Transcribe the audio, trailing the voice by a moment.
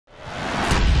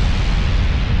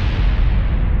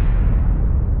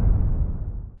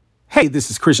Hey,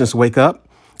 this is Christians Wake Up,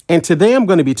 and today I'm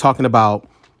going to be talking about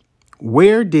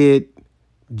where did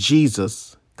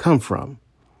Jesus come from?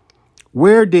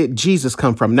 Where did Jesus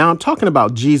come from? Now, I'm talking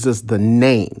about Jesus, the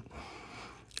name.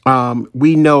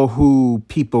 We know who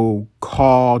people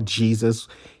call Jesus.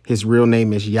 His real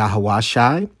name is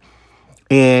Yahushua.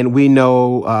 And we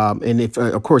know, and if,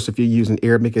 of course, if you're using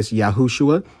Arabic, it's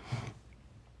Yahushua.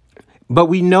 But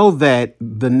we know that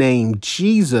the name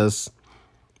Jesus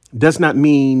does not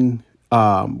mean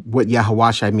what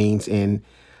Yahushua means in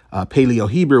Paleo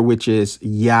Hebrew, which is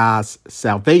Yah's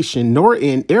salvation, nor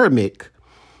in Aramaic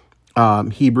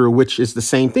Hebrew, which is the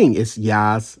same thing. It's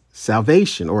Yah's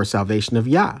salvation or salvation of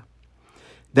Yah.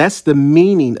 That's the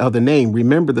meaning of the name.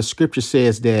 Remember, the scripture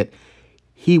says that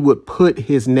he would put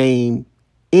his name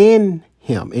in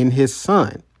him, in his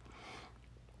son.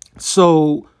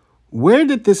 So where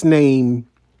did this name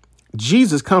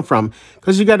Jesus come from?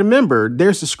 Because you got to remember,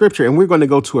 there's a scripture, and we're going to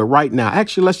go to it right now.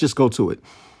 Actually, let's just go to it.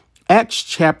 Acts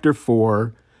chapter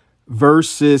 4,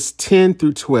 verses 10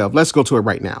 through 12. Let's go to it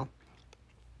right now.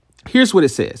 Here's what it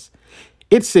says.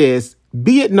 It says,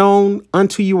 "Be it known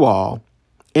unto you all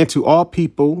and to all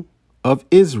people of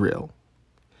Israel,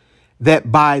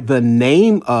 that by the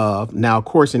name of," now, of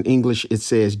course, in English, it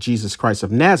says Jesus Christ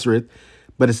of Nazareth,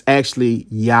 but it's actually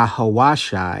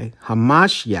Yahushua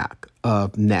Hamashiach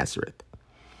of Nazareth,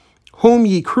 whom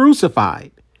ye crucified,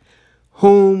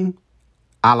 whom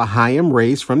Elohim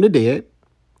raised from the dead,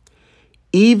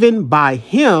 even by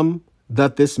him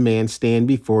doth this man stand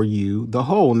before you the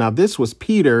whole. Now, this was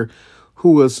Peter,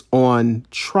 who was on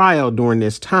trial during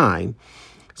this time.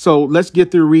 So let's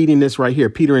get through reading this right here.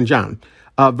 Peter and John.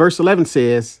 Verse 11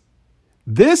 says,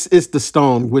 "This is the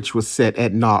stone which was set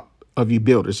at naught of you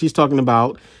builders." He's talking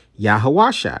about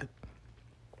Yahushua,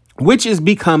 which is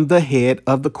become the head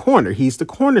of the corner. He's the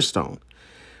cornerstone.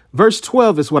 Verse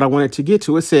 12 is what I wanted to get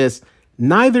to. It says,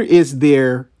 "Neither is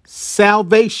there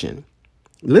salvation."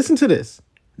 Listen to this.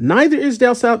 "Neither is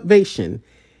there salvation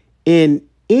in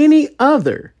any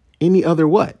other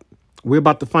what? We're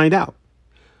about to find out.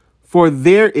 For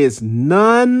there is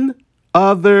none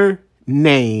other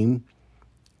name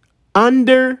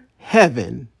under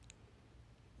heaven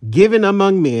given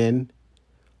among men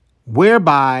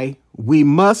whereby we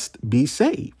must be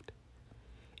saved."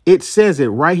 It says it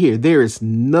right here. There is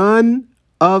none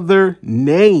other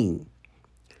name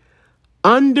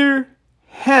under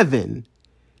heaven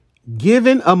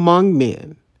given among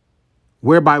men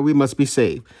whereby we must be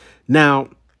saved. Now,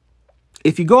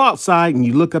 if you go outside and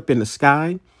you look up in the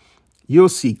sky, you'll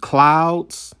see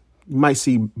clouds. You might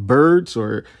see birds,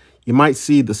 or you might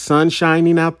see the sun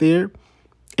shining out there.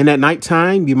 And at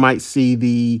nighttime, you might see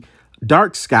the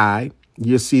dark sky.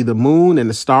 You'll see the moon and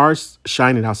the stars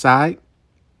shining outside.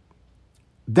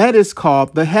 That is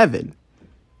called the heaven.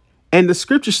 And the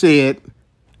scripture said,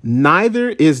 "Neither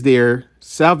is there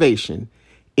salvation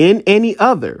in any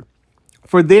other,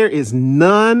 for there is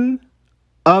none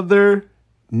other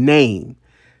name."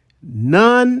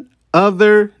 None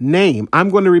other name. I'm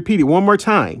going to repeat it one more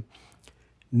time.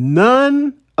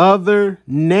 None other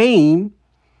name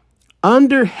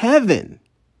under heaven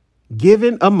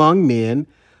given among men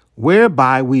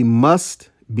whereby we must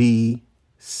be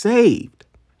saved.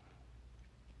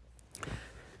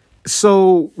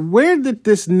 So where did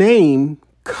this name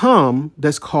come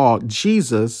that's called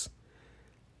Jesus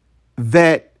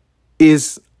that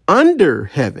is under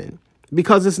heaven?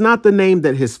 Because it's not the name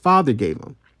that his father gave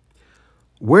him.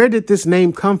 Where did this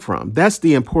name come from? That's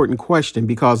the important question,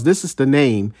 because this is the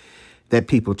name that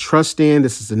people trust in.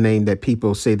 This is the name that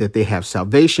people say that they have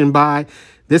salvation by.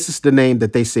 This is the name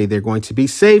that they say they're going to be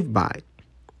saved by.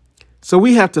 So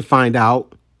we have to find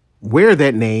out where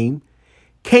that name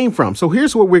came from. So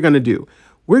here's what we're going to do.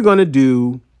 We're going to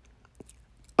do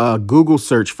a Google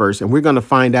search first, and we're going to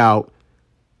find out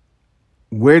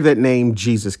where that name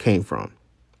Jesus came from.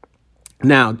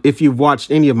 Now, if you've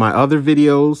watched any of my other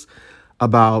videos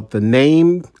about the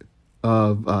name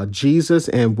of Jesus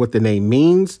and what the name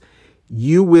means,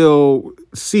 you will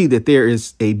see that there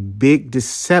is a big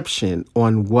deception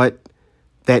on what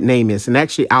that name is. And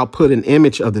actually, I'll put an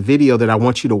image of the video that I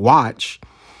want you to watch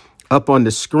up on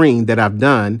the screen that I've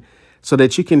done, so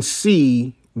that you can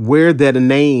see where that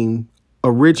name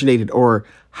originated, or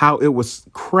how it was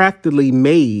craftily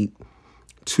made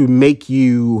to make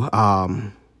you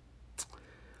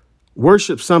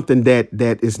worship something that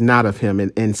is not of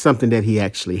him, and something that he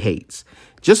actually hates.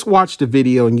 Just watch the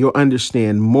video and you'll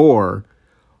understand more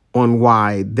on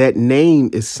why that name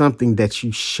is something that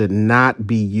you should not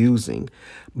be using.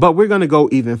 But we're going to go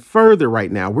even further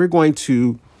right now. We're going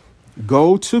to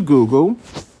go to Google,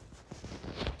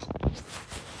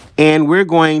 And we're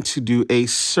going to do a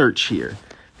search here.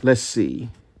 Let's see.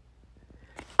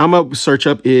 I'm going to search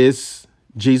up, is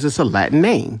Jesus a Latin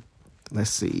name? Let's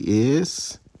see.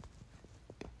 Is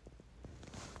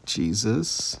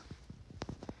Jesus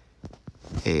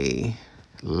a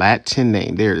Latin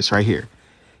name? There it is right here.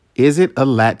 Is it a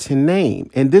Latin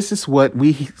name? And this is what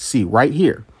we see right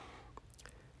here.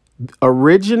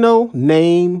 Original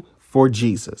name for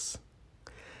Jesus.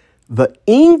 The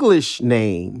English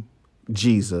name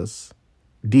Jesus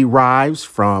derives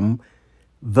from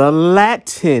the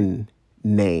Latin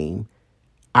name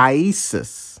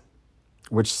Isis,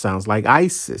 which sounds like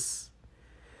Isis.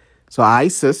 So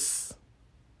Isis,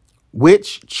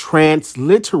 which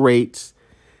transliterates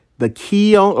the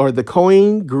Keon or the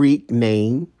Koine Greek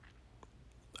name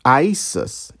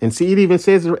Isis. And see, it even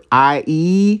says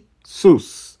Iesus.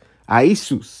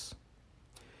 Iesus.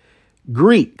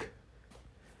 Greek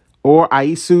or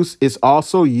Iesus is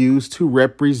also used to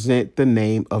represent the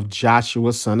name of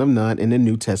Joshua, son of Nun, in the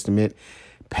New Testament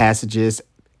passages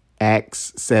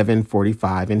Acts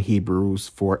 7:45 and Hebrews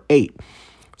 4:8.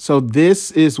 So this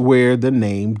is where the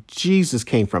name Jesus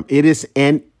came from. It is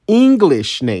an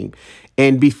English name.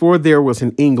 And before there was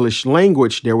an English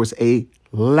language, there was a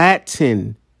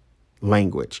Latin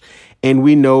language. And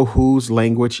we know whose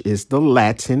language is the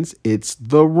Latins. It's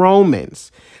the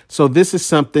Romans. So this is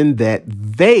something that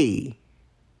they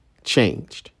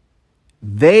changed.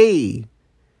 They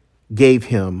gave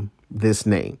him this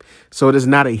name. So it is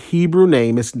not a Hebrew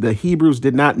name. The Hebrews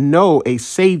did not know a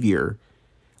savior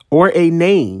or a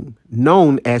name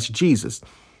known as Jesus.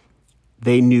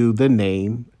 They knew the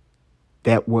name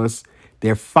that was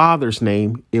their father's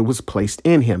name. It was placed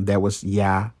in him. That was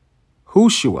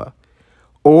Yahushua.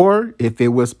 Or if it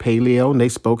was Paleo, and they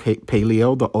spoke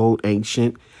Paleo, the old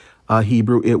ancient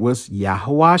Hebrew, it was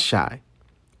Yahuashai.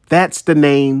 That's the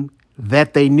name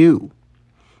that they knew.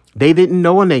 They didn't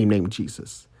know a name named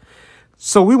Jesus.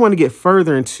 So we want to get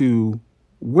further into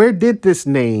where did this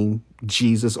name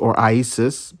Jesus or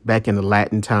Isis back in the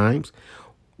Latin times,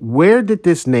 where did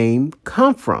this name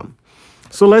come from?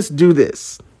 So let's do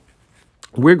this.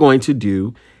 We're going to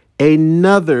do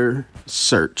another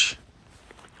search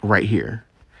right here.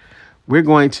 We're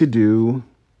going to do,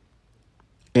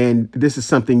 and this is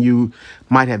something you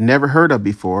might have never heard of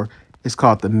before. It's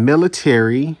called the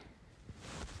Military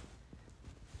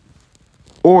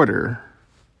Order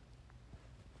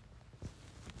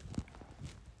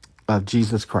of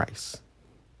Jesus Christ.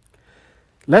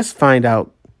 Let's find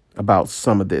out about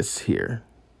some of this here.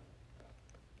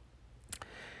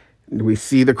 We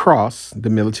see the cross,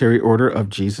 the Military Order of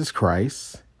Jesus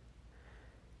Christ.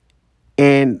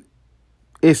 And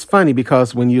it's funny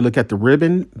because when you look at the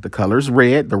ribbon, the color's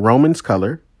red, the Romans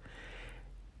color.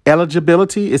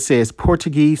 Eligibility, it says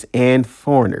Portuguese and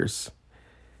foreigners.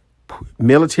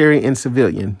 Military and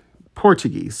civilian.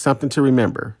 Portuguese, something to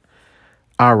remember.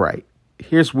 All right,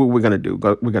 here's what we're going to do.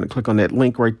 We're going to click on that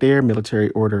link right there,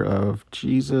 Military Order of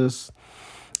Jesus.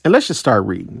 And let's just start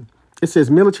reading. It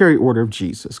says Military Order of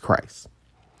Jesus Christ.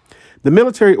 The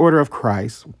Military Order of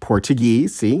Christ,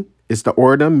 Portuguese, see, it's the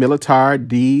Ordem Militar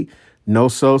de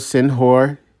Nosso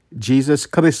Senhor Jesus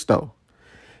Cristo.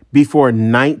 Before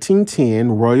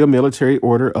 1910, Royal Military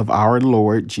Order of Our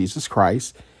Lord Jesus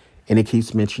Christ. And it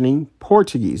keeps mentioning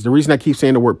Portuguese. The reason I keep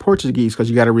saying the word Portuguese, because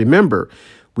you got to remember,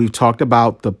 we've talked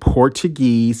about the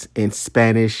Portuguese and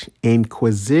Spanish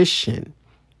Inquisition,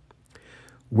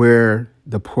 where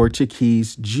the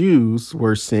Portuguese Jews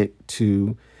were sent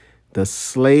to the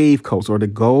slave coast or the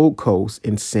Gold Coast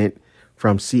and sent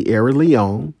from Sierra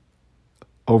Leone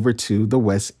over to the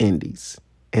West Indies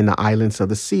and the islands of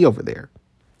the sea over there.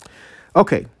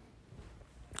 Okay,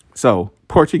 so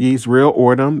Portuguese, Real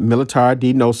Ordem Militar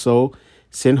de Nosso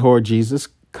Senhor Jesus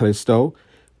Cristo,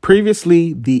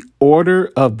 previously the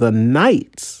Order of the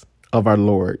Knights of our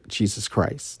Lord Jesus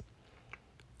Christ,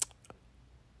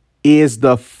 is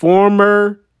the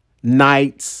former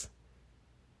Knights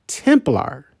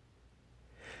Templar.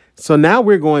 So now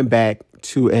we're going back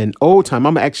to an old time.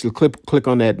 I'm going to actually click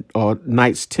on that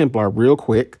Knights Templar real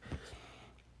quick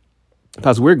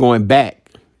because we're going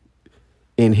back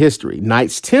in history.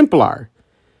 Knights Templar.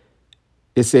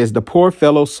 It says the poor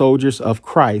fellow soldiers of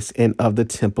Christ and of the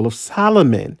Temple of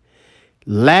Solomon.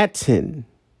 Latin.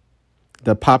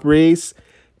 The Papares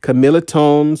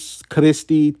Camilitones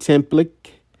Christi Templic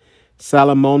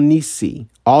Solomonici,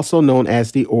 also known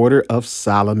as the Order of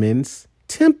Solomon's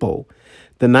Temple.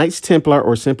 The Knights Templar,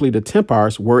 or simply the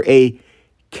Templars, were a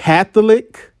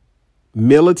Catholic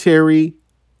military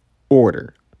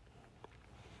order.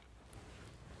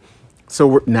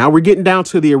 So now we're getting down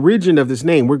to the origin of this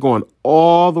name. We're going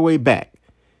all the way back.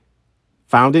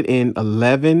 founded in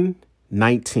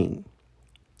 1119.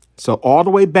 So all the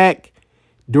way back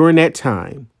during that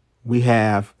time,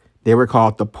 they were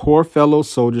called the Poor Fellow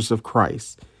Soldiers of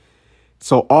Christ.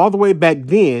 So all the way back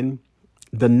then,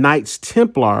 the Knights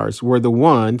Templars were the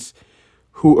ones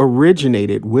who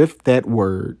originated with that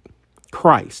word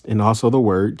Christ and also the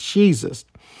word Jesus.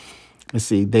 Let's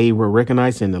see, they were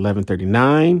recognized in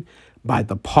 1139 by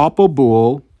the papal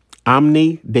bull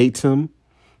Omni Datum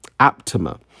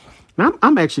Optima. Now,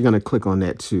 I'm actually going to click on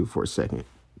that too for a second.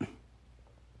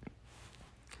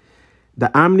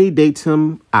 The Omni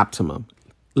Datum Optima.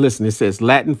 Listen, it says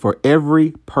Latin for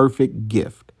every perfect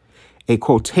gift. A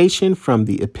quotation from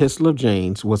the Epistle of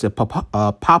James was a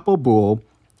papal bull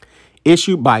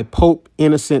issued by Pope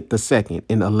Innocent II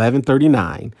in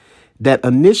 1139 that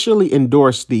initially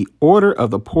endorsed the Order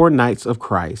of the Poor Knights of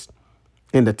Christ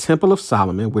in the Temple of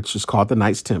Solomon, which is called the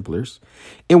Knights Templars,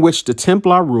 in which the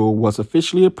Templar rule was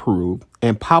officially approved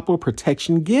and papal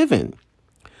protection given.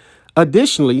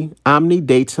 Additionally, Omni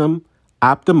Datum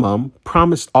Optimum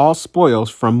promised all spoils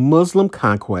from Muslim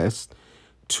conquest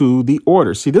to the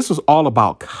order. See, this was all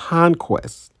about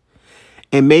conquest,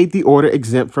 and made the order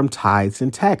exempt from tithes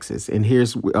and taxes. And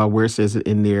here's where it says it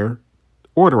in their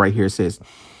order right here. It says,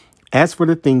 as for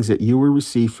the things that you will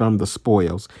receive from the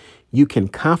spoils, you can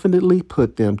confidently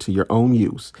put them to your own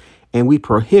use. And we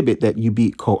prohibit that you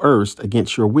be coerced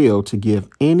against your will to give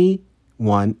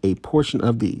anyone a portion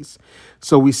of these.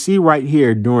 So we see right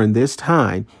here during this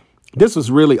time, this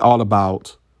was really all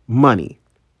about money.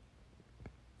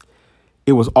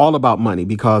 It was all about money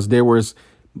because there was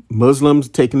Muslims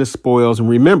taking the spoils. And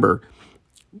remember,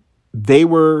 they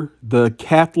were the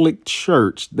Catholic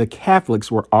Church. The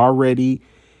Catholics were already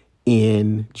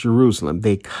in Jerusalem.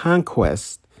 They took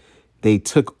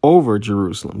over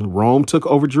Jerusalem. Rome took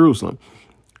over Jerusalem.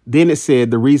 Then it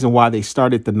said the reason why they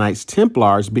started the Knights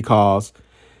Templars because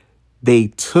they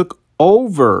took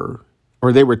over,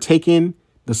 or they were taking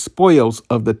the spoils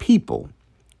of the people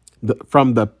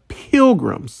from the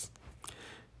pilgrims.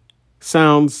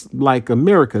 Sounds like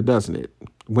America, doesn't it?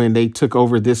 When they took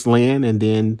over this land and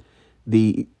then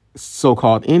the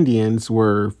so-called Indians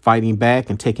were fighting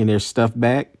back and taking their stuff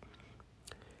back.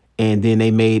 And then they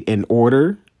made an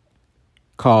order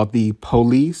called the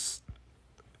police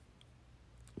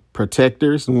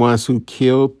protectors, the ones who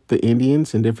killed the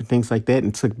Indians and different things like that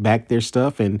and took back their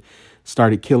stuff and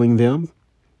started killing them.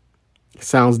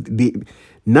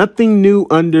 Nothing new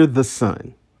under the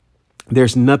sun.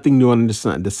 There's nothing new under the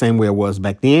sun. The same way it was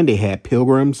back then. They had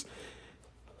pilgrims,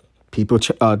 people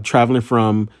traveling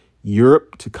from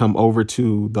Europe to come over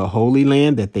to the Holy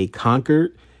Land that they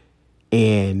conquered.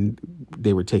 And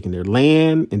they were taking their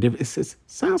land. And it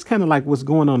sounds kind of like what's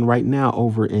going on right now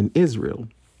over in Israel.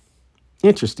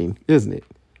 Interesting, isn't it?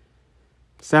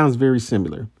 Sounds very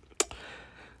similar.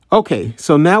 Okay,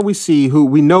 so now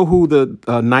we know who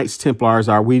the Knights Templars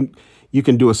are. You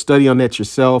can do a study on that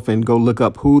yourself and go look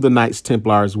up who the Knights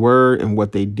Templars were and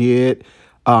what they did.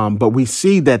 But we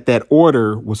see that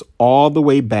order was all the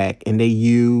way back, and they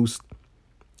used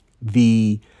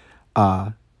the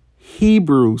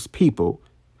Hebrews people,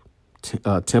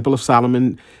 Temple of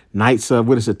Solomon, Knights of,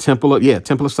 Temple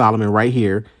of Solomon right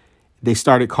here. They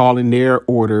started calling their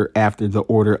order after the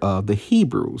order of the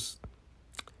Hebrews,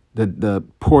 the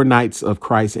poor Knights of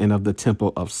Christ and of the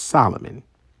Temple of Solomon.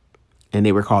 And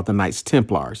they were called the Knights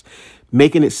Templars,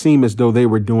 making it seem as though they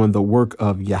were doing the work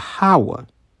of Yahweh.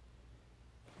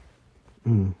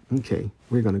 Okay,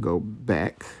 we're going to go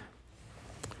back.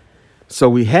 So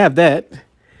we have that.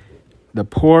 The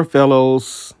Poor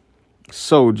Fellows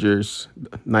Soldiers,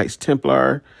 Knights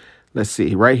Templar. Let's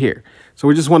see right here. So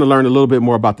we just want to learn a little bit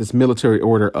more about this military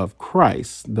order of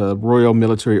Christ, the Royal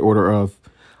Military Order of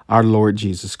our Lord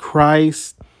Jesus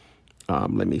Christ.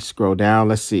 Let me scroll down.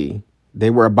 Let's see. They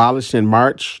were abolished in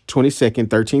March 22nd,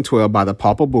 1312 by the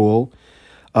papal bull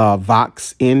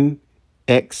Vox in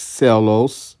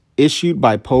Excellos, issued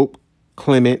by Pope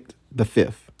Clement V.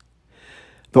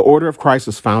 The Order of Christ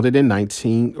was founded in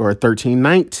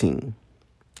 1319.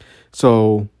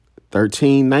 So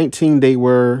 1319, they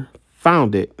were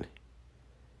founded.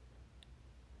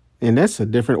 And that's a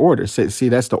different order. See,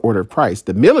 that's the Order of Christ.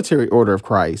 The Military Order of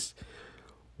Christ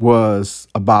was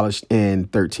abolished in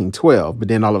 1312. But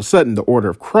then all of a sudden, the Order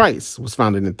of Christ was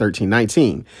founded in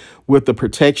 1319 with the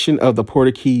protection of the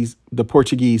Portuguese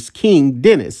King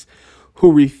Dennis,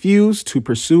 who refused to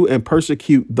pursue and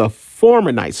persecute the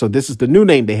former knights. So this is the new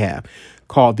name they have,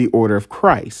 called the Order of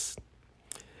Christ.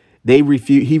 He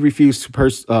refused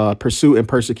to pursue and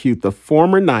persecute the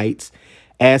former knights,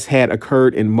 as had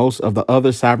occurred in most of the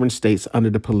other sovereign states under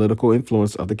the political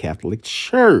influence of the Catholic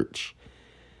Church.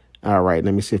 All right,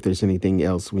 let me see if there's anything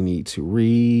else we need to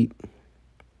read.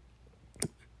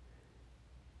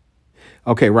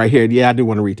 Okay, right here. Yeah, I do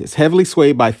want to read this. Heavily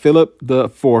swayed by Philip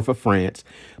IV of France,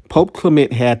 Pope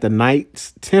Clement had the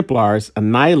Knights Templars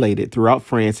annihilated throughout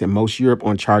France and most Europe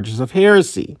on charges of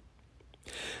heresy.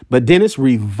 But Dennis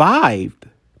revived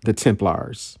the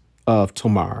Templars of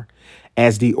Tomar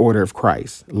as the Order of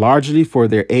Christ, largely for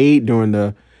their aid during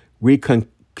the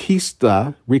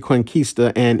Reconquista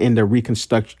and in the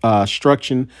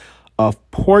reconstruction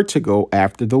of Portugal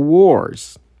after the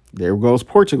wars. There goes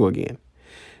Portugal again.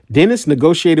 Dennis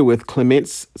negotiated with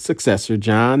Clement's successor,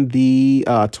 John the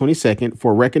 22nd,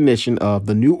 for recognition of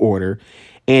the new order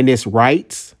and its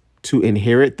rights to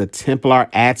inherit the Templar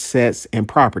assets and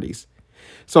properties.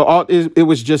 So it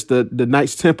was just the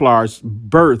Knights Templars'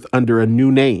 birth under a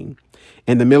new name,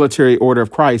 and the military Order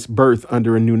of Christ birth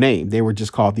under a new name. They were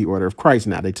just called the Order of Christ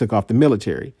now. They took off the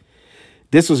military.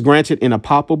 This was granted in a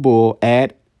papal bull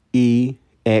ad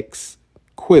ex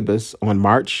quibus on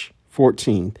March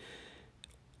 14th,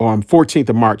 or on 14th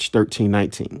of March,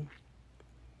 1319.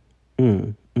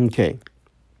 Okay.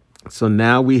 So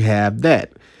now we have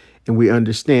that, and we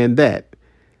understand that.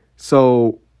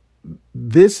 So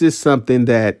this is something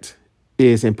that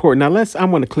is important. Now I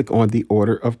want to click on the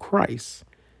Order of Christ.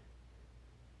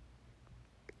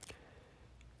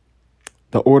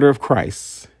 The Order of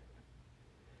Christ.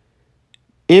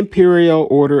 Imperial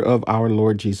Order of Our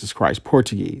Lord Jesus Christ,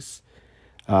 Portuguese.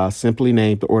 Simply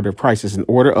named the Order of Christ, is an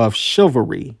order of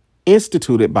chivalry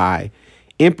instituted by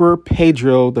Emperor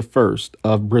Pedro I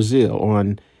of Brazil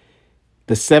on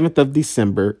the 7th of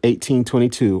December,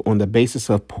 1822, on the basis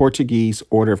of Portuguese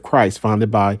Order of Christ, founded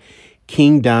by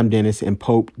King Dom Dennis and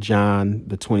Pope John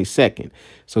the 22nd.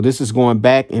 So this is going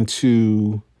back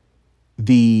into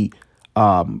the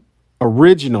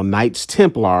original Knights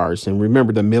Templars, and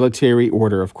remember, the military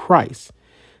Order of Christ.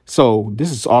 So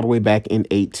this is all the way back in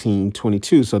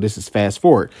 1822. So this is fast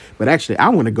forward. But actually, I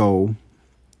want to go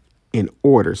in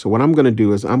order. So what I'm going to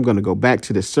do is I'm going to go back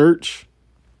to the search,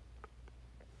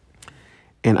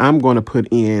 and I'm going to put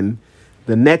in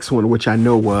the next one, which I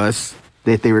know was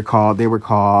that they were called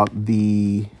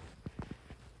the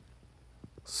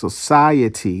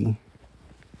Society.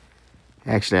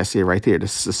 Actually, I see it right there. The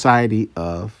Society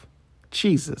of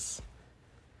Jesus.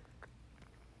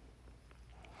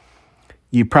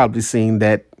 You've probably seen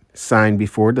that sign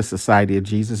before, the Society of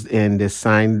Jesus, and this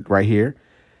sign right here.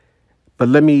 But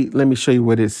let me show you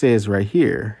what it says right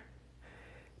here.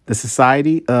 The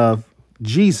Society of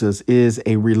Jesus is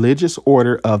a religious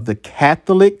order of the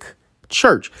Catholic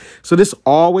Church. So this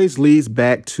always leads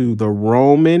back to the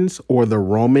Romans or the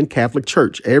Roman Catholic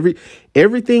Church.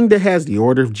 Everything that has the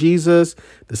Order of Jesus,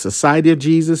 the Society of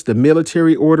Jesus, the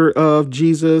Military Order of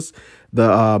Jesus,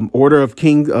 the Order of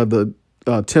the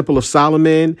Temple of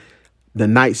Solomon, the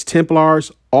Knights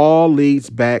Templars, all leads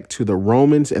back to the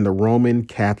Romans and the Roman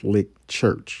Catholic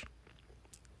Church.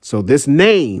 So this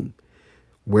name,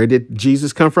 where did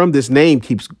Jesus come from? This name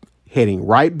keeps heading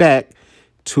right back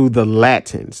to the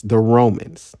Latins, the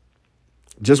Romans.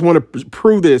 Just want to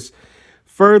prove this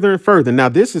further and further. Now,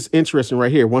 this is interesting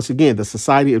right here. Once again, the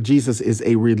Society of Jesus is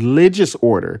a religious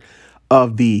order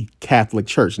of the Catholic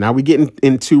Church. Now we get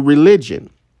into religion.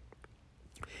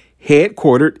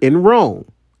 Headquartered in Rome.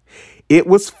 It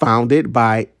was founded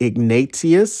by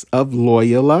Ignatius of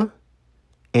Loyola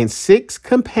and 6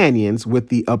 companions with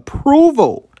the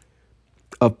approval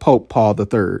of Pope Paul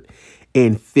III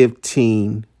in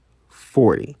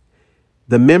 1540.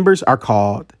 The members are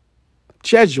called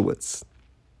Jesuits.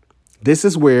 This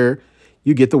is where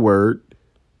you get the word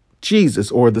Jesus,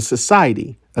 or the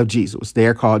Society of Jesus. They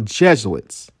are called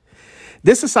Jesuits.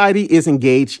 This society is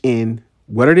engaged in,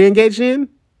 what are they engaged in?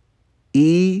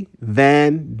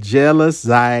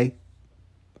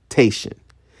 Evangelization.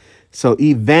 So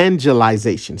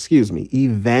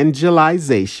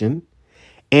evangelization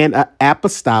and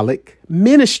apostolic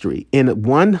ministry in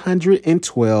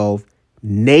 112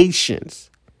 nations.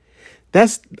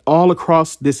 That's all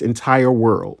across this entire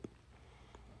world.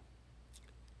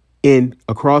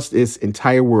 Across this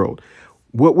entire world.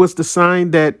 What was the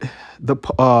sign that the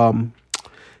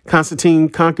Constantine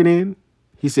conquered in?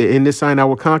 He said, in this sign I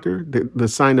will conquer, the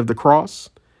sign of the cross.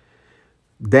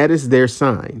 That is their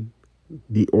sign.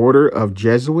 The Order of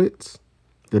Jesuits,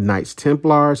 the Knights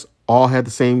Templars, all had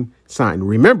the same sign.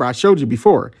 Remember, I showed you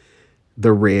before,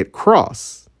 the Red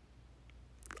Cross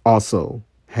also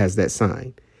has that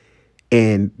sign.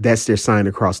 And that's their sign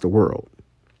across the world.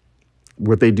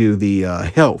 What they do, the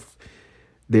health,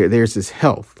 there's this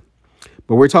health.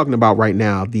 But we're talking about right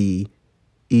now the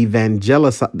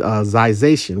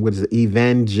evangelization. What is it?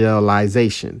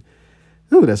 Evangelization.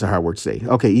 Ooh, that's a hard word to say.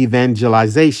 Okay,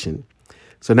 evangelization.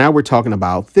 So now we're talking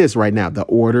about this right now, the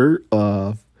order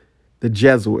of the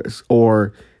Jesuits,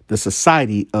 or the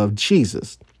Society of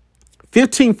Jesus.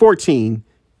 1514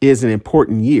 is an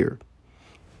important year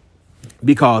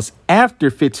because after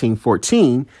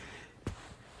 1514,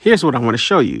 here's what I want to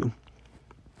show you.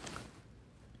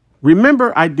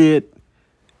 Remember, I did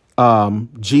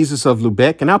Jesus of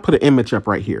Lubeck, and I'll put an image up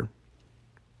right here.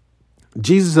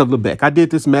 Jesus of Lubeck. I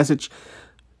did this message.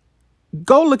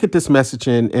 Go look at this message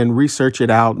and research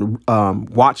it out and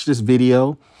watch this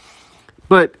video.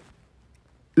 But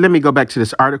let me go back to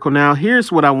this article now.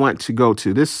 Here's what I want to go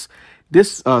to. This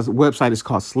website is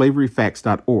called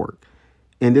slaveryfacts.org.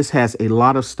 And this has a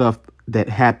lot of stuff that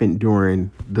happened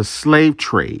during the slave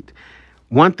trade.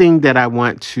 One thing that I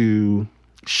want to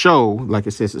show, like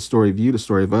it says, the story of you, the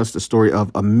story of us, the story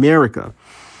of America.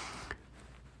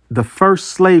 The first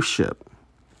slave ship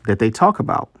that they talk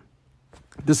about,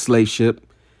 the slave ship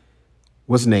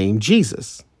was named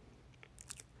Jesus.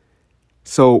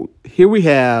 So here we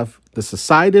have the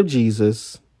Society of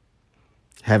Jesus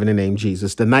having the name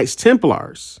Jesus, the Knights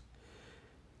Templars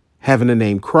having the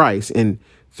name Christ. And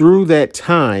through that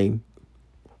time,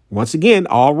 once again,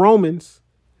 all Romans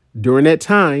during that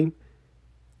time,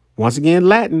 once again,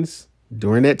 Latins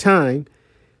during that time,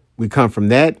 we come from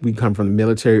that. We come from the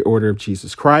Military Order of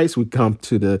Jesus Christ. We come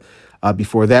to the,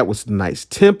 before that was the Knights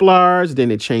Templars.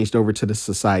 Then it changed over to the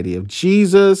Society of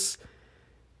Jesus.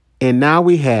 And now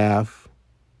we have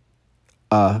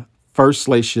a first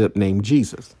slave ship named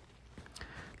Jesus.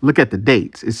 Look at the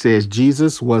dates. It says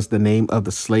Jesus was the name of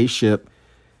the slave ship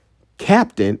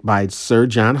captained by Sir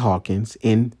John Hawkins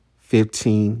in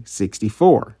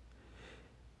 1564.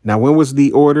 Now, when was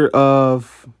the order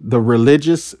of the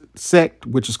religious sect,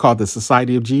 which is called the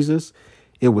Society of Jesus?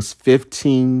 It was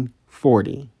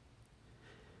 1540.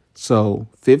 So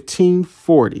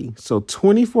 1540. So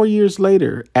 24 years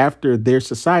later, after their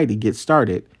society gets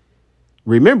started,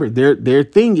 remember, their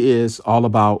thing is all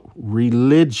about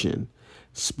religion,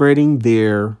 spreading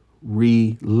their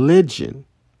religion.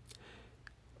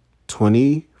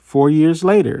 24 years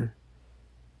later,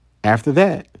 after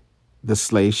that, the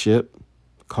slave ship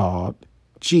called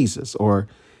Jesus, or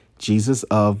Jesus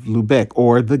of Lubeck,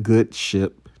 or the good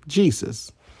ship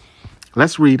Jesus.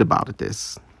 Let's read about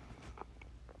this.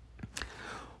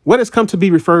 What has come to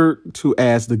be referred to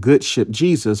as the good ship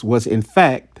Jesus was in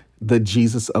fact the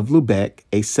Jesus of Lubeck,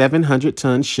 a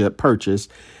 700-ton ship purchased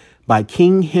by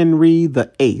King Henry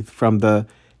VIII from the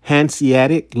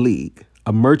Hanseatic League,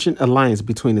 a merchant alliance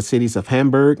between the cities of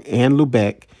Hamburg and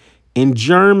Lubeck in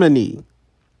Germany,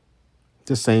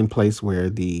 the same place where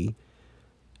the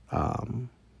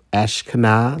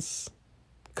Ashkenaz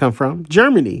come from,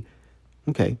 Germany.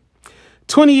 Okay.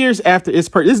 20 years after its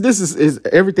purchase, this is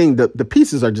everything. The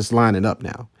pieces are just lining up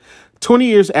now. 20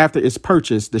 years after its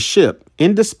purchase, the ship,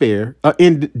 in disrepair,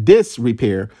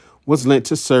 was lent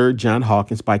to Sir John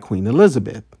Hawkins by Queen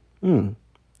Elizabeth.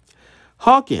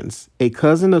 Hawkins, a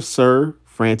cousin of Sir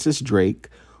Francis Drake,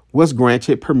 was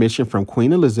granted permission from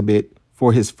Queen Elizabeth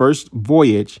for his first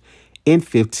voyage in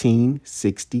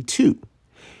 1562.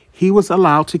 He was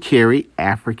allowed to carry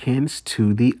Africans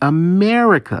to the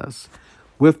Americas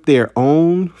with their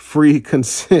own free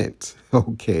consent.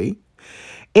 Okay.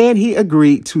 And he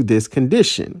agreed to this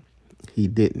condition. He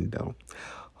didn't, though.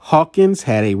 Hawkins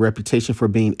had a reputation for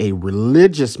being a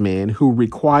religious man who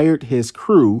required his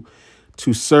crew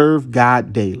to serve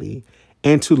God daily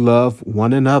and to love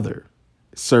one another.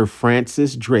 Sir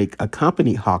Francis Drake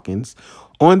accompanied Hawkins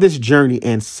on this journey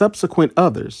and subsequent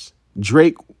others.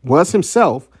 Drake was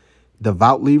himself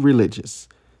devoutly religious.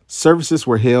 Services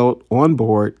were held on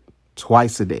board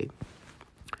twice a day.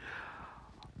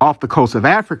 Off the coast of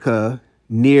Africa,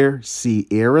 near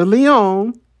Sierra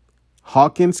Leone,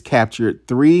 Hawkins captured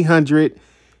 300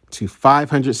 to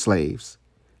 500 slaves,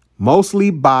 mostly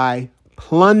by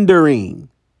plundering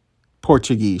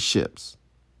Portuguese ships,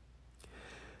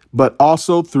 but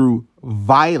also through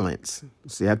violence.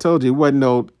 See, I told you it wasn't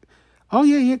no, oh,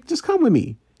 yeah, just come with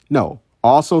me. No,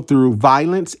 also through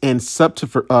violence and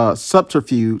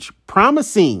subterfuge,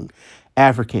 promising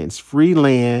Africans free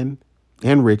land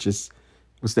and riches.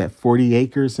 What's that, 40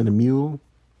 acres and a mule?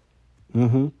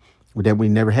 That we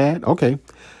never had? Okay.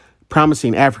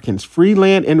 Promising Africans free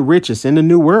land and riches in the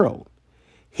New World.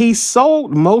 He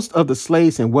sold most of the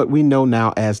slaves in what we know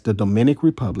now as the Dominican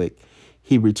Republic.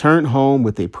 He returned home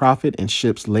with a profit and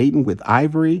ships laden with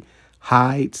ivory,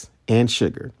 hides, and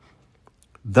sugar.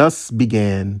 Thus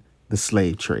began the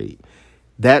slave trade.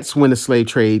 That's when the slave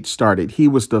trade started. He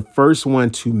was the first one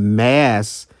to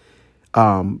mass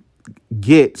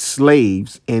get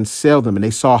slaves and sell them. And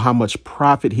they saw how much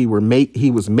profit he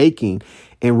was making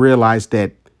and realized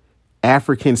that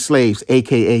African slaves,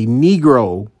 aka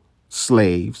Negro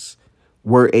slaves,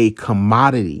 were a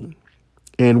commodity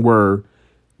and were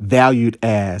valued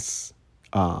as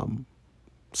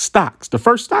stocks, the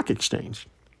first stock exchange.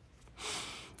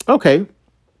 Okay,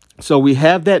 so we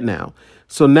have that now.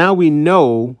 So now we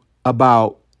know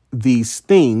about these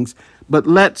things, but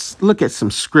let's look at some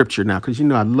scripture now, because,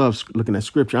 I love looking at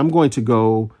scripture. I'm going to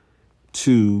go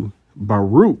to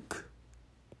Baruch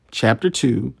chapter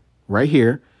 2 right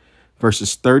here,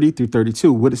 verses 30 through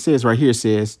 32. What it says right here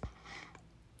says,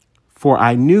 "For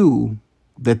I knew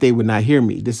that they would not hear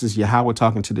me." This is Yahweh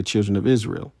talking to the children of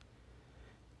Israel,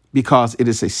 "because it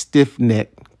is a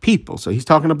stiff-necked people." So he's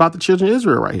talking about the children of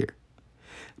Israel right here.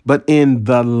 "But in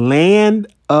the land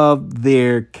of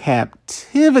their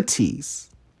captivities,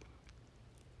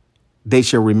 they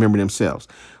shall remember themselves,"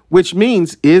 which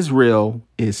means Israel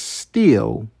is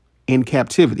still in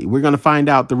captivity. We're going to find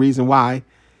out the reason why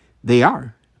they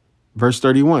are. Verse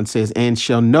 31 says, "And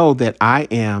shall know that I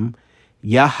am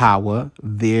Yahweh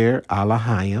their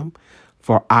Elohim,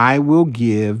 for I will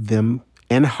give them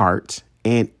an heart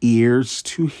and ears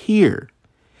to hear,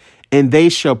 and they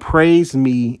shall praise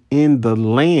me in the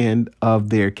land of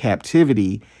their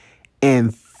captivity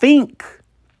and think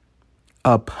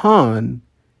upon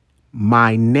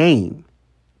my name."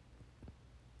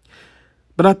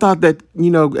 But I thought that,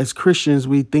 as Christians,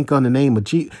 we think on the name of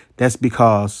Jesus. That's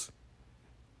because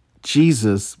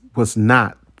Jesus was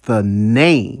not the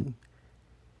name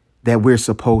that we're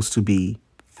supposed to be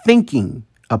thinking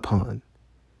upon.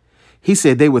 He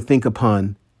said they would think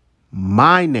upon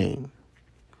my name.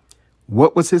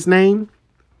 What was his name?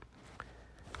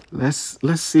 Let's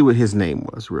see what his name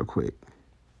was real quick.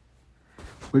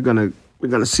 We're gonna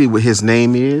see what his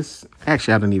name is.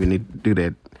 Actually, I don't even need to do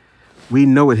that. We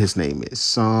know what his name is.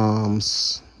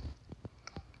 Psalms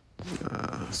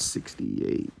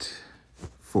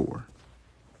 68:4.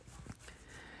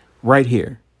 Right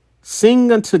here.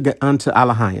 "Sing unto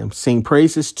Elohim, sing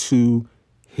praises to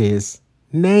his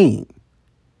name."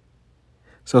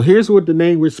 So here's what the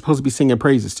name we're supposed to be singing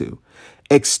praises to.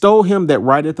 "Extol him that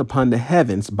rideth upon the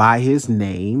heavens by his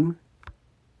name."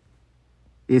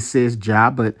 It says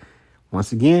Jah, but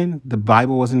once again, the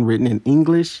Bible wasn't written in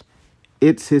English.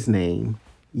 It's his name,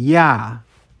 Yah.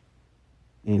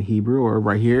 In Hebrew, or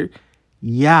right here,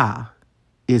 Yah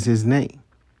is his name.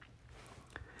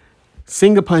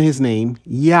 "Sing upon his name,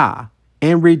 Yah,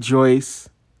 and rejoice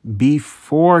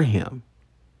before him."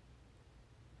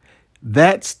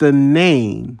 That's the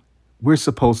name we're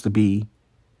supposed to be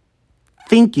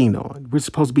thinking on. We're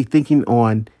supposed to be thinking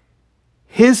on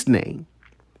his name,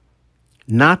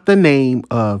 not the name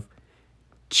of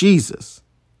Jesus,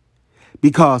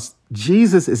 because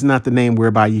Jesus is not the name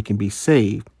whereby you can be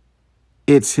saved.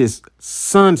 It's his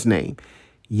son's name,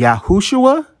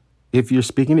 Yahushua, if you're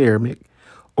speaking Aramaic,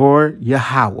 or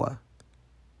Yahweh,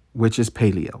 which is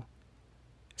Paleo.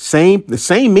 The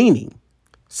same meaning,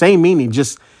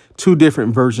 just two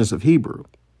different versions of Hebrew.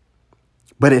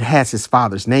 But it has his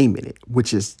father's name in it,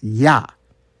 which is Yah.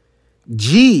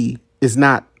 G is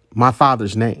not my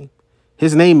father's name.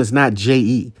 His name is not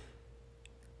J-E.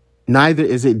 Neither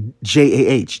is it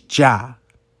J-A-H, Jah.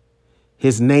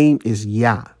 His name is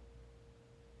Yah.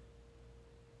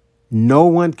 No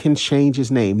one can change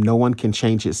his name. No one can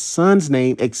change his son's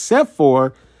name except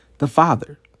for the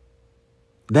Father.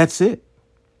 That's it.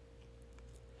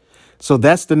 So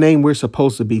that's the name we're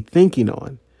supposed to be thinking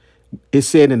on. It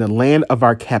said, in the land of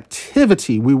our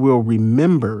captivity, we will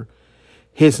remember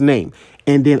his name.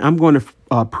 And then I'm going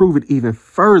to prove it even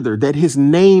further that his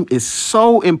name is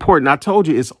so important. I told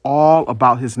you it's all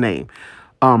about his name.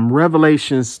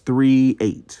 Revelations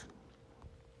 3:8.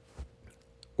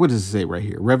 What does it say right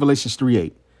here? Revelations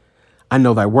 3:8. "I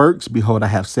know thy works. Behold, I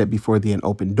have set before thee an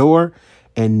open door,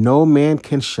 and no man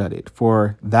can shut it.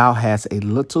 For thou hast a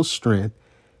little strength,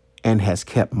 and hast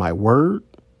kept my word,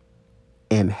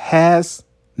 and has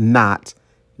not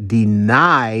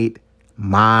denied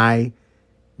my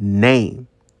name."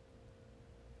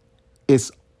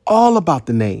 It's all about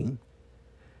the name.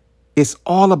 It's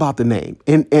all about the name,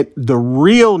 and the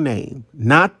real name,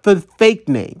 not the fake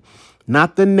name,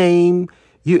 not the name.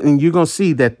 And you're going to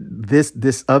see that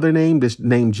this other name, this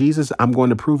name Jesus, I'm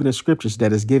going to prove in the scriptures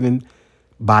that is given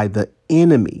by the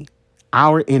enemy,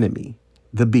 our enemy,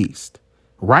 the beast,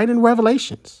 right in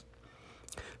Revelations.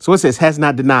 So it says, has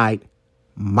not denied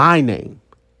my name.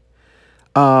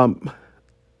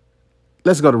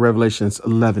 Let's go to Revelations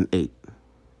 11:8.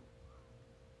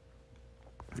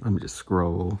 Let me just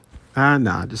scroll.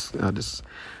 Just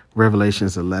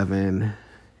Revelations 11:8.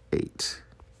 8.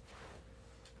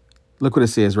 Look what it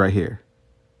says right here.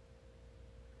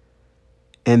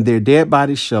 And their dead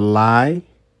bodies shall lie.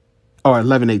 Or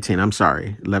 11:18. I'm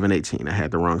sorry. 11:18. I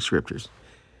had the wrong scriptures.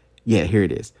 Yeah, here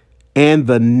it is. And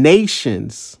the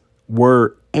nations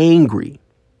were angry.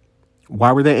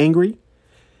 Why were they angry?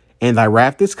 And thy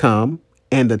wrath is come,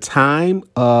 and the time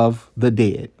of the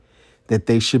dead, that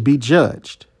they should be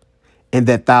judged, and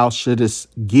that thou shouldest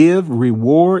give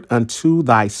reward unto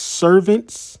thy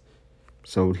servants.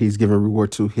 So he's giving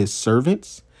reward to his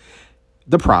servants,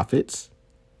 the prophets,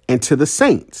 and to the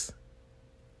saints,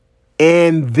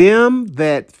 and them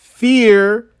that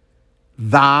fear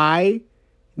thy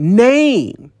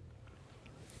name,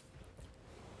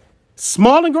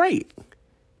 small and great,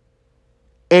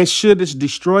 and shouldest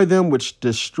destroy them which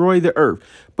destroy the earth.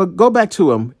 But go back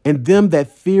to him, and them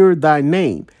that fear thy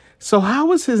name. So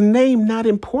how is his name not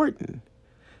important?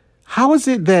 How is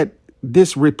it that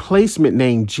this replacement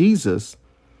name, Jesus,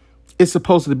 is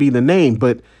supposed to be the name,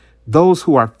 but those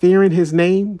who are fearing his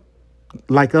name,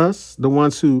 like us, the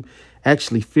ones who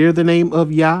actually fear the name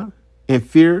of Yah and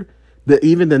fear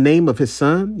even the name of his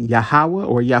son, Yahweh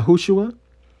or Yahushua,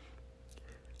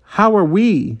 how are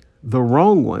we the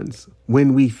wrong ones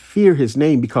when we fear his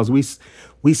name? Because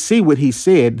we see what he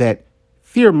said, that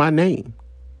fear my name.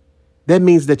 That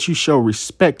means that you show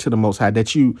respect to the Most High,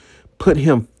 that you put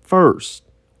him first,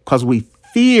 because we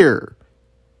fear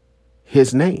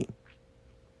his name.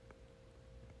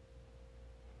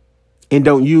 And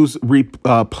don't use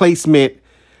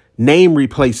name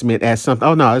replacement as something.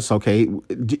 Oh, no, it's okay.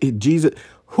 Jesus,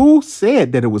 who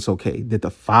said that it was okay? Did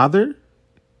the Father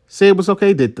say it was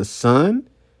okay? Did the Son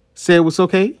say it was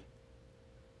okay?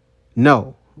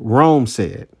 No, Rome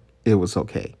said it was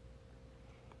okay.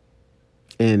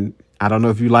 And I don't know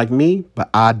if you like me, but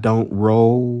I don't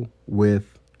roll with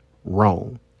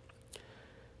Rome.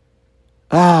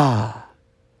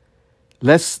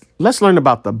 Let's learn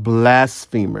about the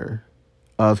blasphemer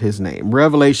of his name.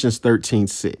 Revelations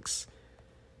 13:6.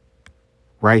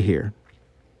 Right here.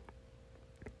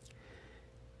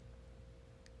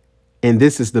 And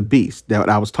this is the beast that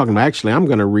I was talking about. Actually, I'm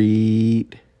going to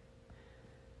read.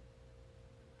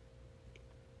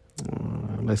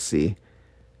 Let's see.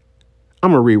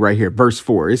 I'm going to read right here. Verse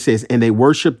 4. It says, and they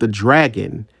worship the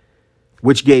dragon,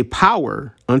 which gave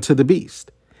power unto the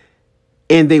beast.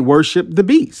 And they worship the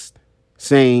beast,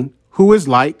 saying, who is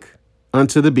like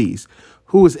unto the beast?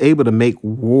 Who is able to make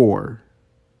war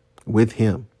with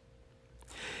him?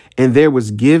 And there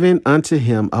was given unto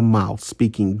him a mouth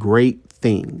speaking great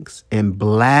things and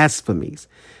blasphemies.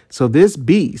 So this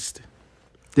beast,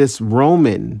 this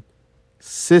Roman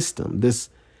system, this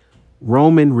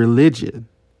Roman religion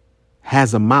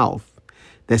has a mouth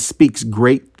that speaks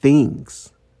great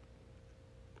things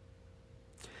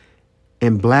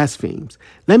and blasphemes.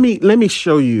 Let me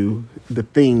show you the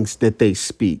things that they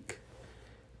speak.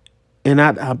 And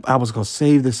I was going to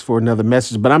save this for another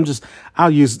message, but I'm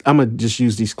going to just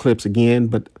use these clips again,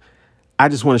 but I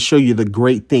just want to show you the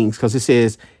great things, because it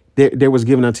says there was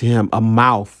given unto him a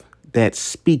mouth that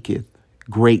speaketh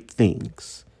great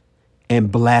things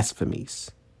and blasphemies.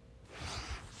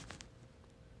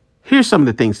 Here's some of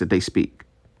the things that they speak.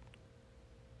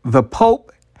 The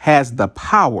Pope has the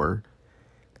power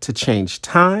to change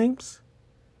times,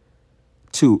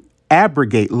 to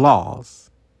abrogate laws,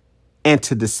 and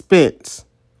to dispense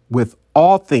with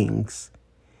all things,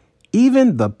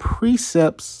 even the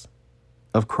precepts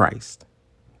of Christ.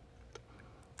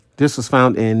 This was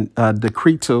found in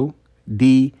Decreto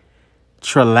de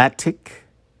Trilatic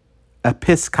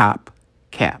Episcop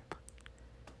Cap.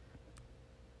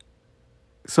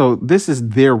 So this is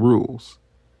their rules.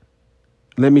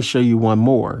 Let me show you one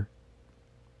more.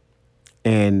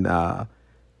 And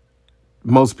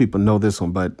most people know this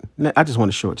one, but I just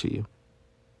want to show it to you.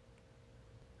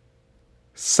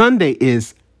 Sunday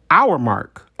is our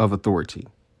mark of authority.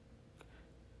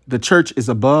 The church is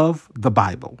above the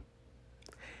Bible.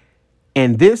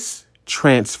 And this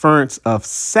transference of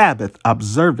Sabbath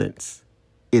observance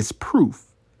is proof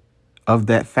of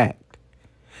that fact.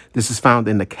 This is found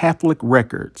in the Catholic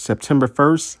Record, September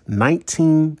 1st,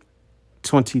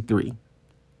 1923.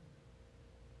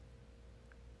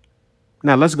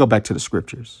 Now let's go back to the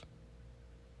scriptures.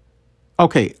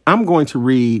 Okay, I'm going to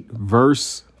read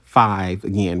verse 5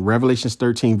 again, Revelations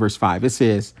 13, verse 5. It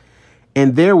says,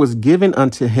 and there was given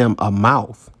unto him a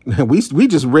mouth. We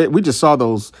just saw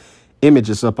those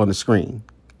images up on the screen.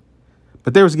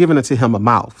 But there was given unto him a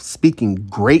mouth, speaking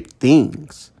great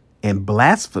things and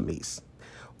blasphemies.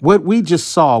 What we just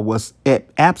saw was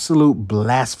absolute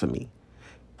blasphemy.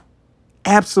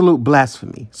 Absolute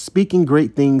blasphemy, speaking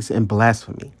great things and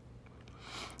blasphemy.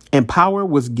 And power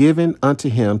was given unto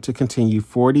him to continue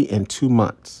 40 and 2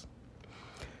 months.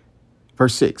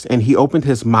 Verse 6, and he opened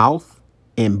his mouth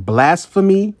in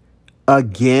blasphemy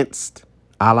against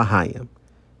Elohim.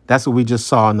 That's what we just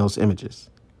saw in those images.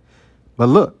 But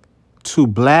look, to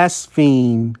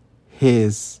blaspheme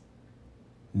his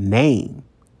name.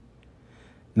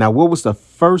 Now, what was the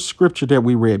first scripture that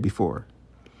we read before?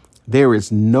 There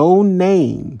is no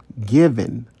name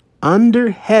given under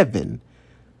heaven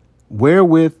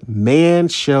wherewith man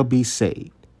shall be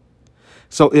saved.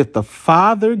 So if the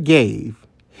Father gave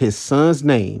his son's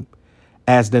name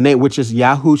as the name, which is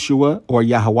Yahushua or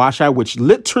Yahawashai, which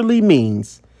literally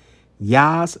means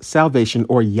Yah's salvation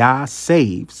or Yah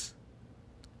saves.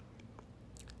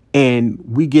 And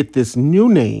we get this new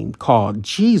name called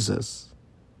Jesus,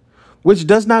 which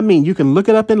does not mean, you can look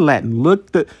it up in Latin.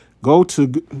 Let me go to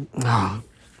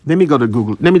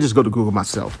Google. Let me just go to Google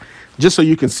myself, just so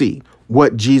you can see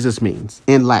what Jesus means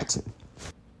in Latin.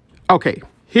 Okay,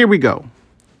 here we go.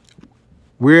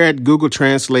 We're at Google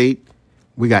Translate.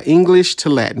 We got English to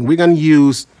Latin. We're going to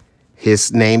use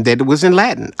his name that was in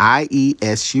Latin,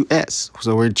 Iesus.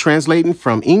 So we're translating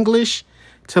from English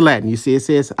to Latin. You see, it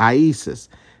says Iesus.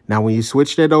 Now, when you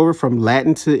switch that over from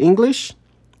Latin to English,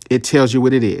 it tells you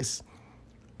what it is.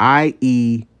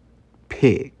 I.e.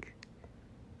 pig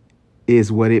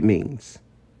is what it means.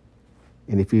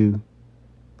 And if you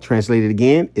translate it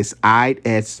again, it's I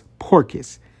as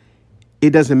porcus. It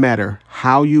doesn't matter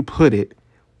how you put it.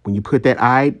 When you put that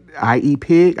I.e.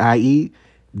 pig, i.e.,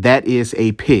 that is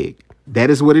a pig.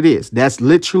 That is what it is. That's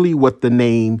literally what the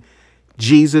name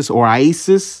Jesus or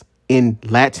Iesus in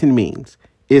Latin means.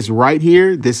 It's right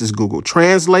here. This is Google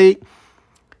Translate.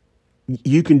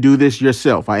 You can do this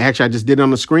yourself. I just did it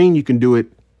on the screen. You can do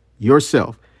it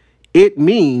yourself. It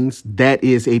means that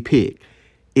is a pig.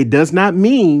 It does not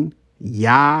mean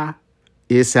Yah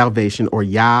is salvation or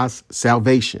Yah's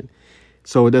salvation.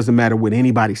 So it doesn't matter what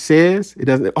anybody says. It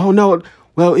doesn't. Oh, no.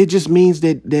 Well, it just means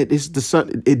that it's the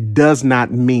son. It does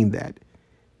not mean that.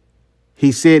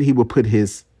 He said he would put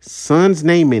his son's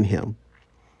name in him.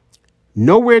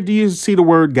 Nowhere do you see the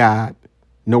word God.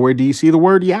 Nowhere do you see the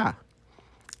word Yah.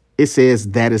 It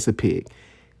says that is a pig.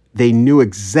 They knew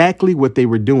exactly what they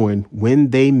were doing when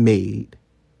they made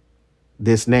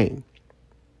this name.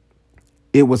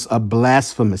 It was a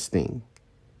blasphemous thing.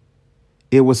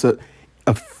 It was a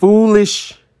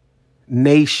foolish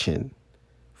nation,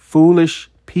 foolish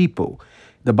people.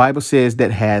 The Bible says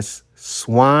that has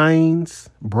swine's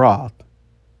broth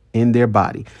in their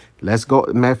body. Let's go.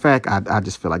 Matter of fact, I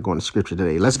just feel like going to scripture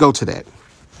today. Let's go to that.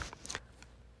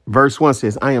 Verse 1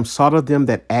 says, I am sought of them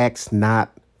that asked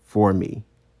not for me.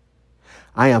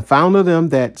 I am found of them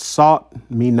that sought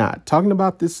me not. Talking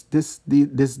about this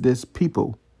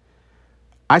people.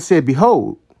 I said,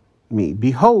 behold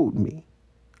me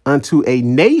unto a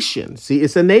nation. See,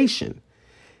 it's a nation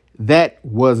that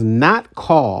was not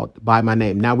called by my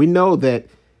name. Now we know that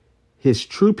his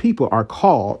true people are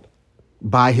called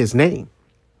by his name.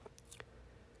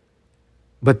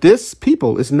 But this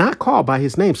people is not called by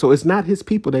his name. So it's not his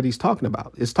people that he's talking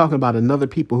about. It's talking about another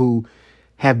people who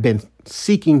have been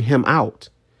seeking him out.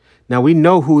 Now we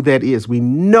know who that is. We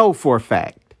know for a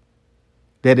fact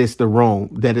that it's Rome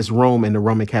and the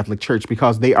Roman Catholic Church,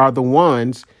 because they are the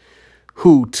ones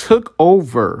who took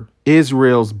over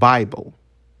Israel's Bible.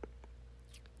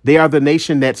 They are the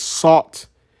nation that sought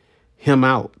him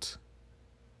out.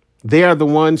 They are the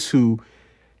ones who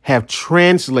have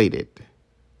translated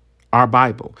our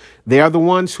Bible. They are the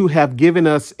ones who have given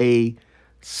us a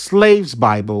slave's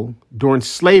Bible during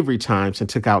slavery times and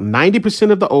took out 90%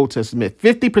 of the Old Testament,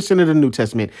 50% of the New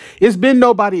Testament. It's been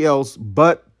nobody else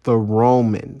but the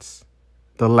Romans,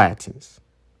 the Latins.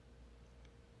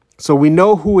 So we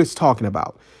know who it's talking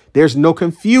about. There's no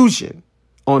confusion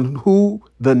on who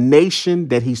the nation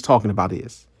that he's talking about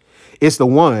is. It's the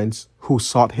ones who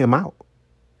sought him out.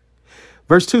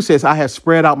 Verse 2 says, I have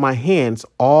spread out my hands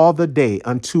all the day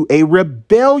unto a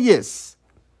rebellious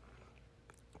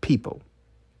people.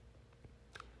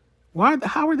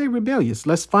 How are they rebellious?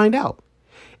 Let's find out.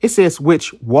 It says,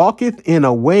 which walketh in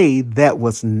a way that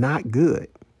was not good.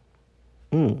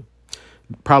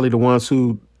 Probably the ones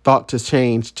who thought to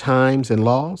change times and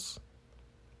laws.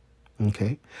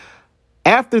 Okay.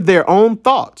 After their own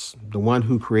thoughts, the one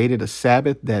who created a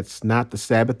Sabbath that's not the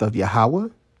Sabbath of Yahweh.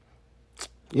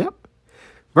 Yep.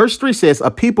 Verse 3 says,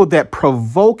 a people that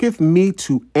provoketh me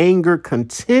to anger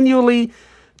continually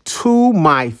to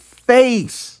my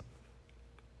face.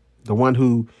 The one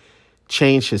who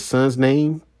changed his son's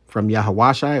name from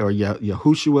Yahawashai or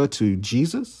Yahushua to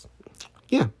Jesus.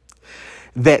 Yeah.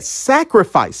 That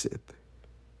sacrificeth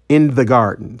in the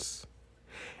gardens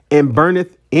and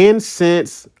burneth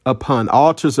Incense upon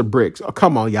altars of bricks. Oh,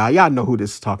 come on, y'all. Y'all know who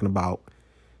this is talking about.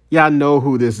 Y'all know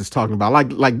who this is talking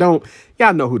about.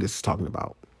 Y'all know who this is talking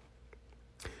about.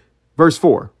 Verse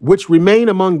 4, which remain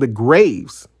among the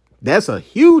graves. That's a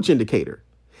huge indicator.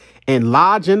 And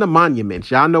lodge in the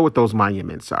monuments. Y'all know what those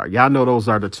monuments are. Y'all know those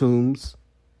are the tombs.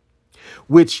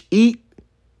 Which eat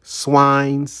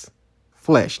swine's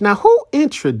flesh. Now, who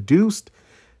introduced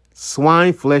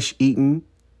swine flesh eating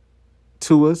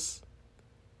to us?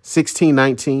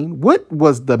 1619. What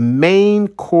was the main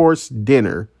course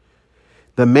dinner,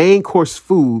 the main course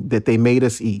food that they made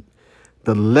us eat?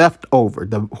 The leftover,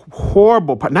 the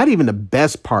horrible part, not even the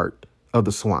best part of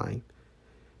the swine.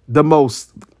 The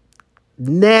most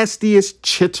nastiest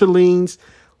chitterlings,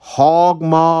 hog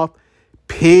moth,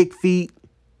 pig feet,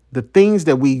 the things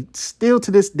that we still to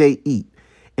this day eat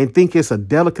and think it's a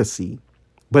delicacy,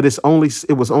 but it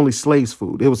was only slaves'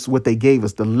 food. It was what they gave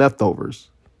us, the leftovers.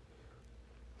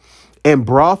 And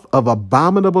broth of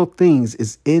abominable things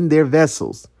is in their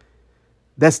vessels.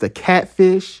 That's the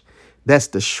catfish. That's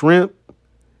the shrimp.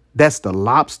 That's the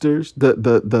lobsters,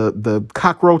 the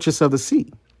cockroaches of the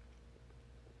sea.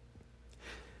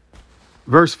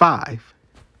 Verse 5,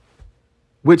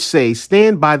 which say,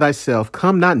 stand by thyself,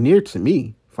 come not near to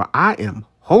me, for I am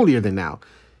holier than thou.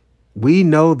 We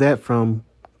know that from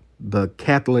the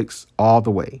Catholics all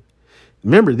the way.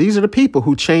 Remember, these are the people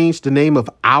who changed the name of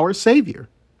our Savior.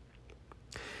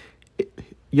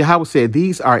 Yahweh said,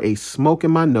 these are a smoke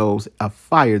in my nose, a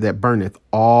fire that burneth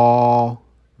all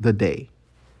the day.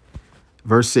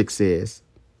 Verse 6 says,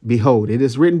 behold, it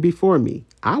is written before me.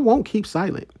 I won't keep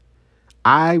silent.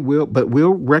 I will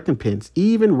recompense,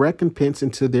 even recompense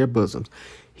into their bosoms.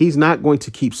 He's not going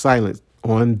to keep silent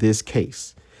on this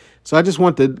case. So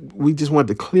we just want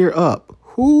to clear up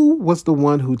who was the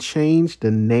one who changed the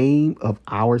name of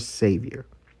our Savior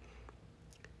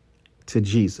to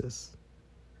Jesus.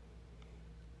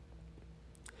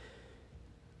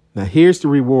 Now, here's the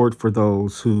reward for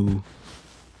those who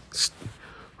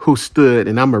stood,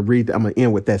 and I'm going to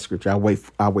end with that scripture. I'll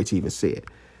wait to even say it.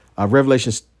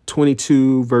 Revelation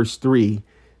 22, verse 3.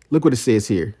 Look what it says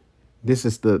here. This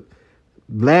is the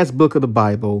last book of the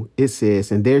Bible. It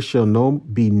says, and there shall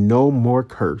be no more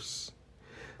curse,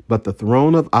 but the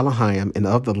throne of Elohim and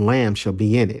of the Lamb shall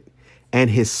be in it, and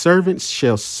his servants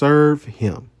shall serve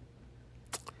him.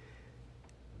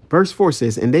 Verse 4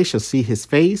 says, and they shall see his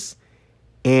face,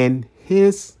 and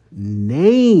his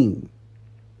name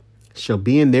shall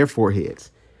be in their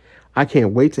foreheads. I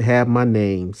can't wait to have my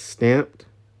name stamped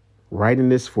right in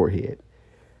this forehead.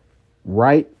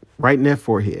 Right in that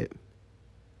forehead.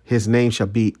 His name shall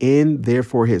be in their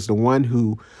foreheads. The one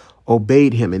who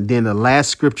obeyed him. And then the last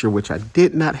scripture, which I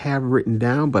did not have written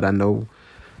down, but I know,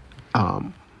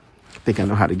 I think I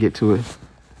know how to get to it.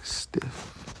 Stiff.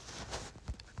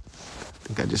 I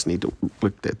think I just need to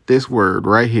look at this word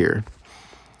right here.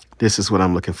 This is what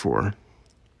I'm looking for.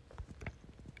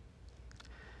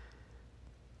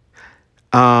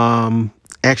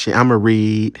 Actually, I'm going to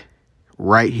read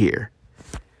right here.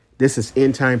 This is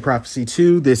End Time Prophecy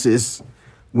 2. This is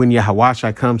when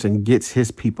Yahushua comes and gets his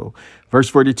people. Verse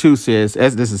 42 says,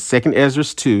 as this is 2 Ezra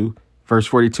 2, verse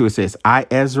 42, it says, I,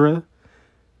 Ezra,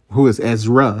 who is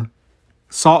Ezra,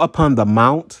 saw upon the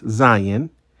Mount Zion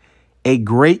a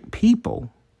great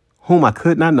people whom I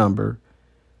could not number,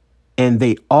 and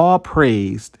they all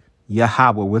praised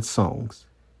Yahweh with songs.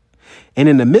 And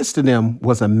in the midst of them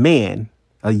was a man,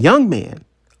 a young man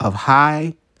of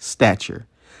high stature,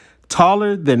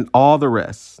 taller than all the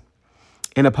rest.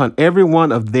 And upon every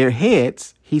one of their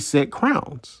heads he set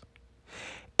crowns,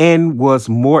 and was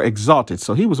more exalted.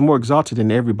 So he was more exalted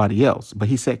than everybody else, but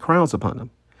he set crowns upon them,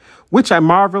 which I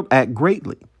marveled at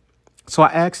greatly. So I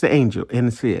asked the angel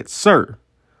and said, sir,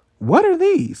 what are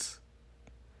these?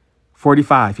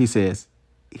 45,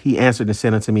 he answered and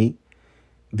said unto me,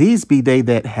 these be they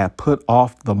that have put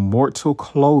off the mortal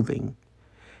clothing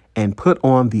and put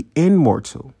on the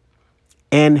immortal,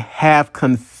 and have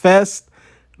confessed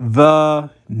the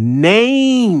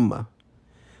name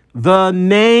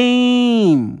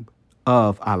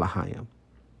of Elohim.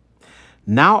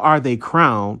 Now are they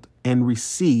crowned and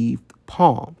received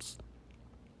palms.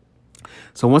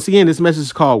 So once again, this message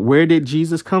is called, where did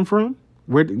Jesus come from?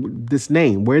 Where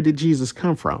did Jesus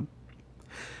come from?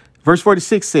 Verse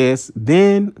 46 says,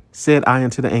 then said I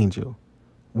unto the angel,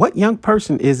 what young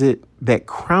person is it that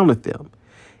crowneth them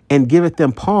and giveth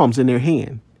them palms in their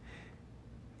hand?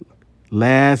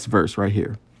 Last verse right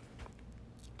here,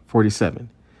 47.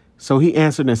 So he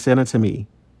answered and said unto me,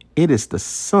 it is the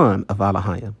Son of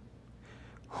Elohim,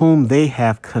 whom they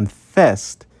have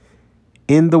confessed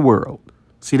in the world.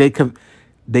 See, they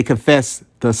confess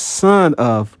the Son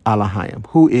of Elohim,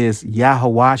 who is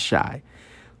Yahushua,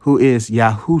 who is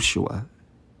Yahushua.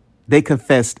 They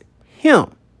confessed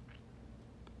him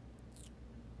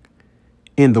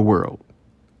in the world.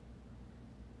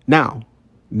 Now,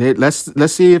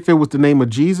 let's see if it was the name of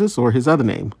Jesus or his other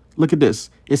name. Look at this.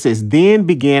 It says, then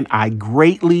began I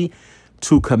greatly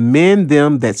to commend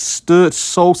them that stood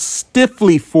so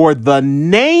stiffly for the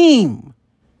name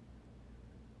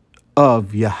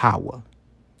of Yahweh.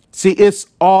 See, it's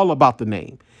all about the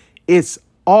name. It's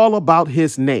all about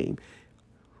his name.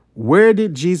 Where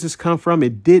did Jesus come from?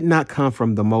 It did not come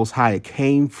from the Most High. It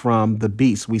came from the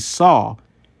beast. We saw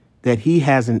that he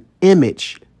has an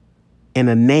image and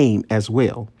a name as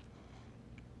well.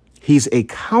 He's a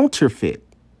counterfeit.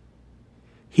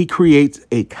 He creates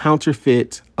a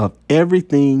counterfeit of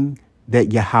everything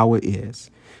that Yahweh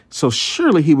is. So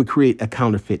surely he would create a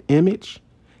counterfeit image,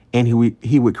 and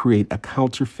he would create a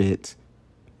counterfeit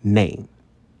name.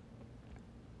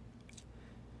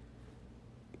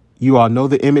 You all know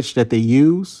the image that they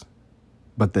use,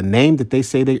 but the name that they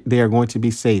say they are going to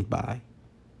be saved by.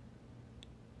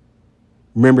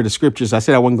 Remember the scriptures. I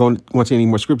said I wasn't going to go into any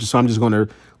more scriptures, so I'm just going to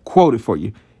quote it for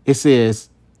you. It says,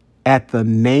 at the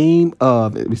name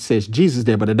of, it says Jesus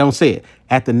there, but it don't say it.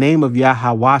 At the name of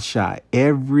Yahushua,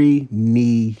 every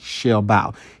knee shall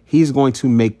bow. He's going to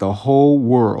make the whole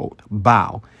world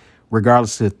bow,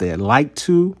 regardless if they like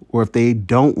to or if they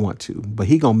don't want to. But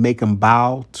he going to make them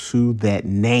bow to that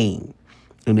name.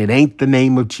 And it ain't the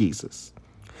name of Jesus.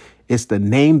 It's the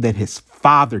name that his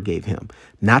Father gave him,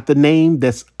 not the name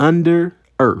that's under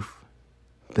earth.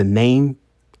 The name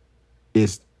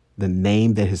is the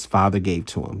name that his Father gave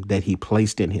to him, that he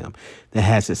placed in him, that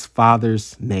has his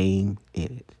Father's name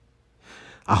in it.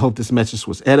 I hope this message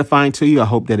was edifying to you. I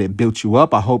hope that it built you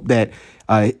up. I hope that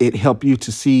it helped you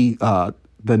to see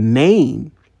the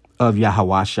name of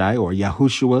Yahushua or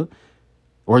Yahushua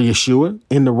or Yeshua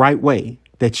in the right way,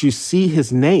 that you see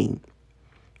his name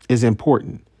is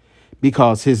important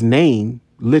because his name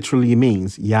literally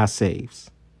means Yah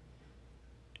saves.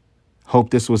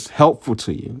 Hope this was helpful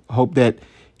to you. Hope that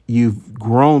you've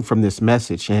grown from this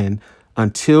message. And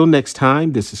until next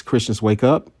time, this is Christians Wake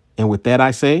Up. And with that,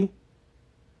 I say,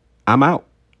 I'm out.